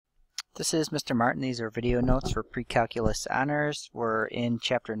This is Mr. Martin. These are video notes for pre-calculus honors. We're in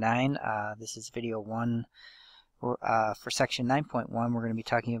chapter 9. This is video 1. For section 9.1, we're going to be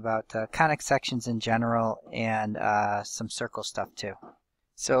talking about conic sections in general and some circle stuff too.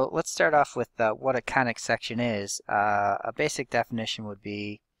 So let's start off with what a conic section is. A basic definition would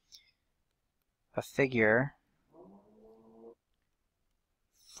be a figure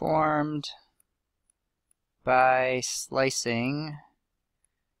formed by slicing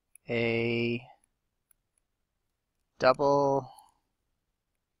a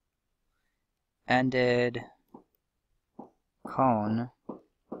double-ended cone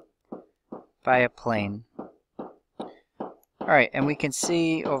by a plane. Alright, and we can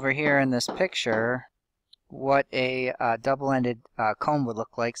see over here in this picture what a double-ended cone would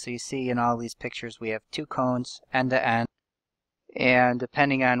look like. So you see in all these pictures we have two cones end to end, and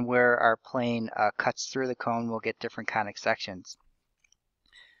depending on where our plane cuts through the cone, we'll get different conic sections.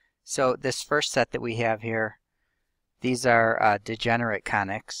 So this first set that we have here, these are degenerate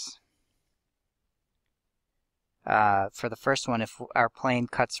conics. For the first one, if our plane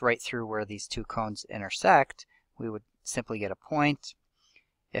cuts right through where these two cones intersect, we would simply get a point.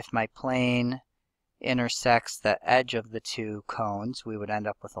 If my plane intersects the edge of the two cones, we would end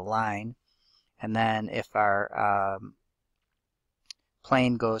up with a line. And then if our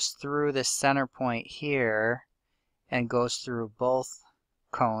plane goes through the center point here and goes through both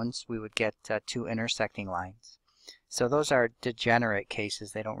cones, we would get two intersecting lines. So those are degenerate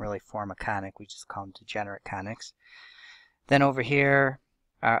cases. They don't really form a conic. We just call them degenerate conics. Then over here,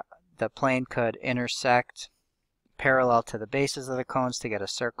 the plane could intersect parallel to the bases of the cones to get a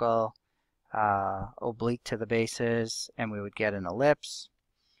circle, oblique to the bases, and we would get an ellipse.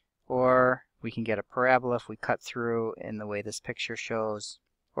 Or we can get a parabola if we cut through in the way this picture shows.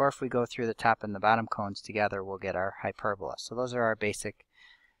 Or if we go through the top and the bottom cones together, we'll get our hyperbola. So those are our basic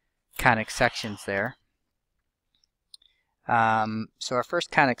conic sections there. So our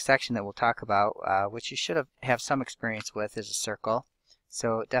first conic section that we'll talk about, which you should have some experience with, is a circle.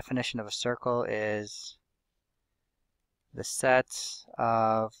 So definition of a circle is the set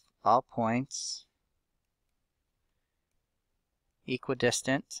of all points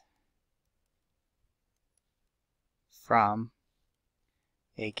equidistant from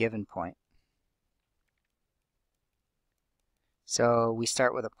a given point. So we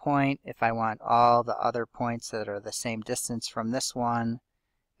start with a point. If I want all the other points that are the same distance from this one,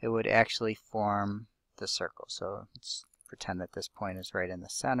 it would actually form the circle. So let's pretend that this point is right in the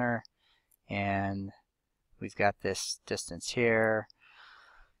center, and we've got this distance here.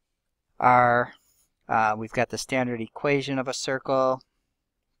 We've got the standard equation of a circle.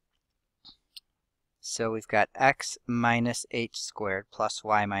 So we've got x minus h squared plus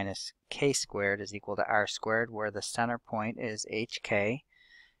y minus k squared is equal to r squared, where the center point is hk,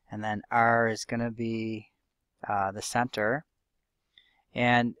 and then r is going to be the center.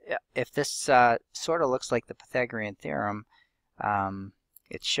 And if this sort of looks like the Pythagorean theorem,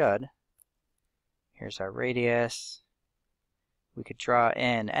 it should. Here's our radius. We could draw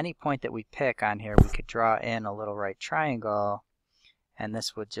in any point that we pick on here. We could draw in a little right triangle, and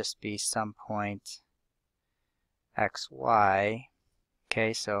this would just be some point xy.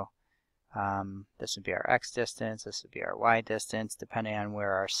 Okay, so this would be our x distance, this would be our y distance, depending on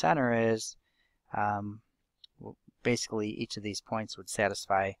where our center is. Basically each of these points would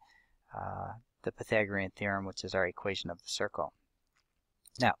satisfy the Pythagorean theorem, which is our equation of the circle.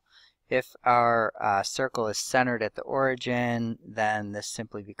 Now, if our circle is centered at the origin, then this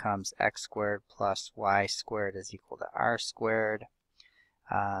simply becomes x squared plus y squared is equal to r squared.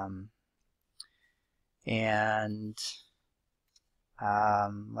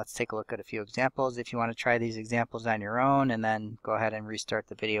 Let's take a look at a few examples. If you want to try these examples on your own, and then go ahead and restart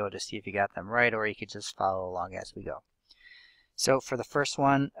the video to see if you got them right, or you could just follow along as we go. So for the first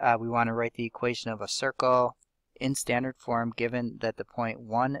one, we want to write the equation of a circle in standard form, given that the point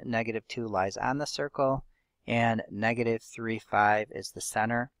 1, negative 2 lies on the circle, and negative 3, 5 is the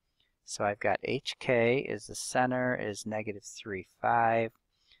center. So I've got hk is the center, is negative 3, 5.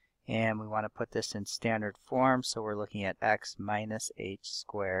 And we want to put this in standard form, so we're looking at x minus h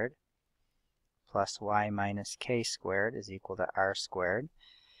squared plus y minus k squared is equal to r squared.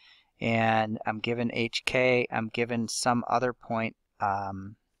 And I'm given hk, I'm given some other point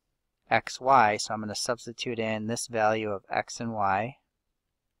xy, so I'm going to substitute in this value of x and y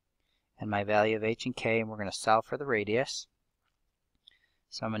and my value of h and k, and we're going to solve for the radius.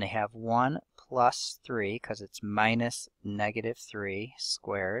 So I'm going to have 1 plus 3, because it's minus negative 3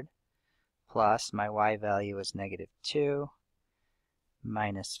 squared, plus my y value is negative 2,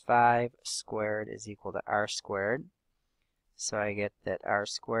 minus 5 squared is equal to r squared. So I get that r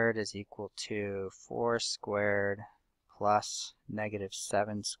squared is equal to 4 squared plus negative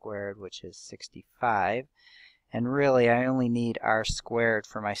 7 squared, which is 65. And really, I only need r squared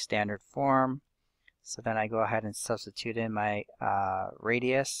for my standard form. So then I go ahead and substitute in my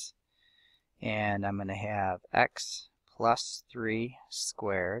radius. And I'm going to have x plus 3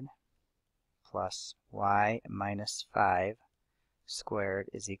 squared plus y minus 5 squared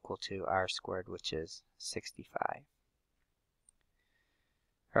is equal to r squared, which is 65.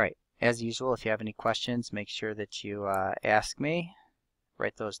 Alright, as usual, if you have any questions, make sure that you ask me.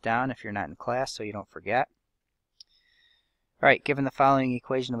 Write those down if you're not in class so you don't forget. Alright, given the following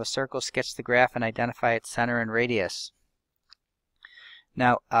equation of a circle, sketch the graph and identify its center and radius.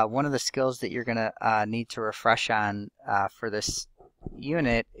 Now, one of the skills that you're going to need to refresh on for this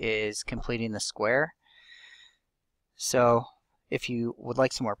unit is completing the square. So if you would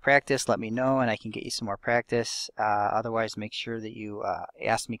like some more practice, let me know and I can get you some more practice. Otherwise, make sure that you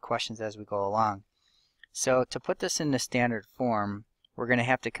ask me questions as we go along. So to put this into standard form, we're going to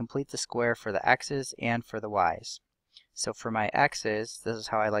have to complete the square for the x's and for the y's. So for my x's, this is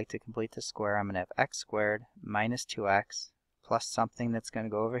how I like to complete the square. I'm going to have x squared minus 2x plus something that's going to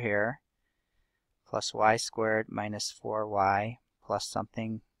go over here, plus y squared minus 4y plus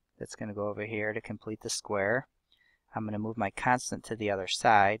something that's going to go over here to complete the square. I'm going to move my constant to the other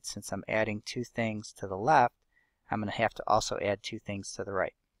side. Since I'm adding two things to the left, I'm going to have to also add two things to the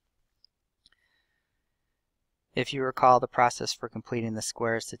right. If you recall, the process for completing the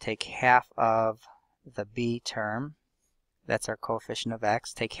square is to take half of the b term, that's our coefficient of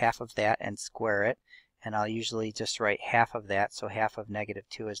x, take half of that and square it. And I'll usually just write half of that, so half of negative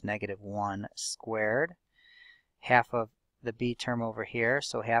 2 is negative 1 squared. Half of the b term over here,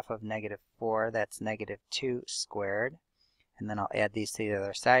 so half of negative 4, that's negative 2 squared. And then I'll add these to the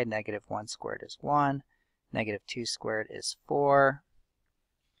other side. Negative 1 squared is 1. Negative 2 squared is 4.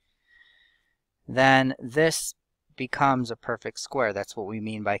 Then this becomes a perfect square. That's what we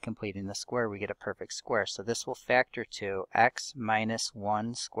mean by completing the square. We get a perfect square. So this will factor to x minus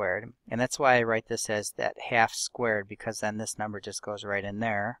 1 squared. And that's why I write this as that half squared, because then this number just goes right in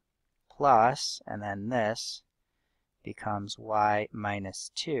there. Plus, and then this becomes y minus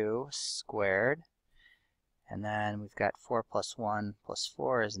 2 squared. And then we've got 4 plus 1 plus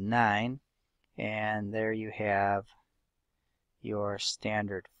 4 is 9. And there you have your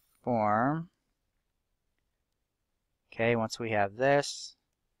standard form. Okay, once we have this,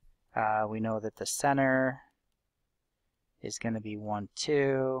 we know that the center is going to be 1,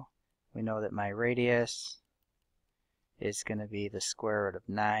 2. We know that my radius is going to be the square root of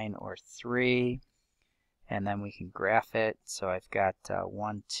 9, or 3. And then we can graph it. So I've got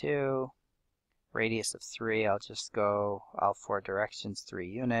 1, 2, radius of 3. I'll just go all four directions, 3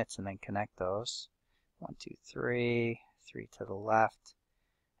 units, and then connect those. 1, 2, 3, 3 to the left.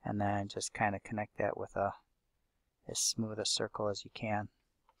 And then just kind of connect that with as smooth a circle as you can.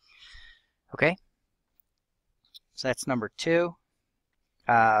 Okay, so that's number 2.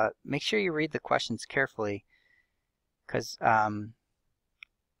 Make sure you read the questions carefully, because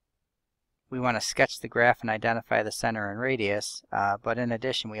we want to sketch the graph and identify the center and radius, but in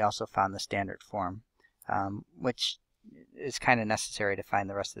addition we also found the standard form, which is kind of necessary to find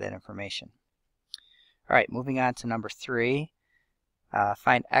the rest of that information. Alright, moving on to number 3.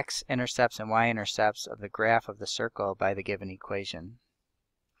 Find x-intercepts and y-intercepts of the graph of the circle by the given equation.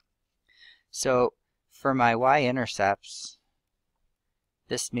 So for my y-intercepts,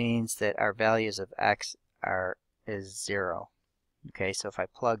 this means that our values of x is 0. Okay, so if I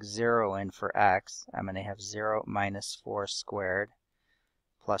plug 0 in for x, I'm going to have 0 minus 4 squared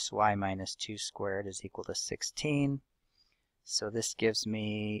plus y minus 2 squared is equal to 16. So this gives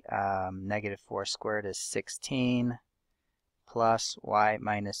me negative 4 squared is 16. Plus y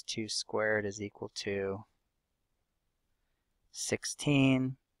minus 2 squared is equal to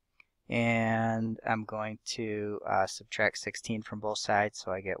 16. And I'm going to subtract 16 from both sides,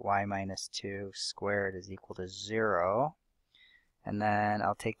 so I get y minus 2 squared is equal to 0. And then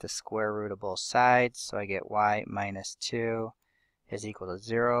I'll take the square root of both sides, so I get y minus 2 is equal to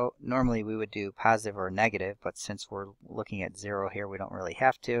 0. Normally we would do positive or negative, but since we're looking at 0 here, we don't really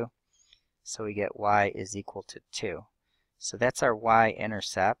have to. So we get y is equal to 2. So that's our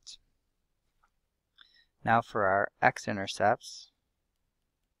y-intercept. Now for our x-intercepts,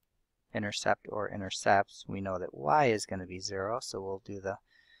 intercepts, we know that y is going to be 0, so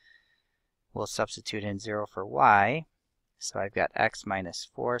we'll substitute in 0 for y. So I've got x minus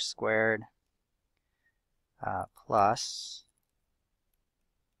 4 squared plus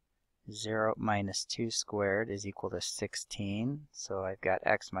 0 minus 2 squared is equal to 16. So I've got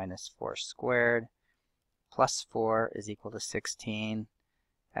x minus 4 squared plus 4 is equal to 16.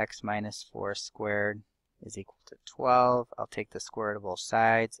 X minus 4 squared is equal to 12. I'll take the square root of both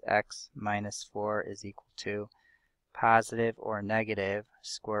sides. X minus 4 is equal to positive or negative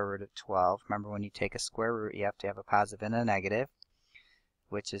square root of 12. Remember, when you take a square root, you have to have a positive and a negative,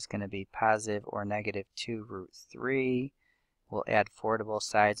 which is going to be positive or negative 2 root 3. We'll add 4 to both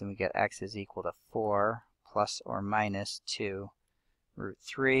sides, and we get x is equal to 4 plus or minus 2 root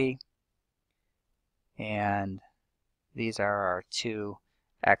 3. And these are our two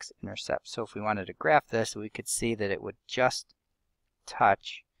x-intercepts. So if we wanted to graph this, we could see that it would just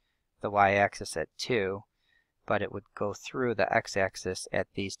touch the y-axis at 2, but it would go through the x-axis at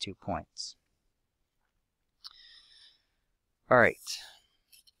these 2 points. Alright.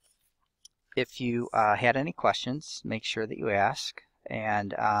 If you had any questions, make sure that you ask.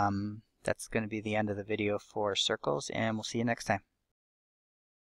 And that's going to be the end of the video for circles, and we'll see you next time.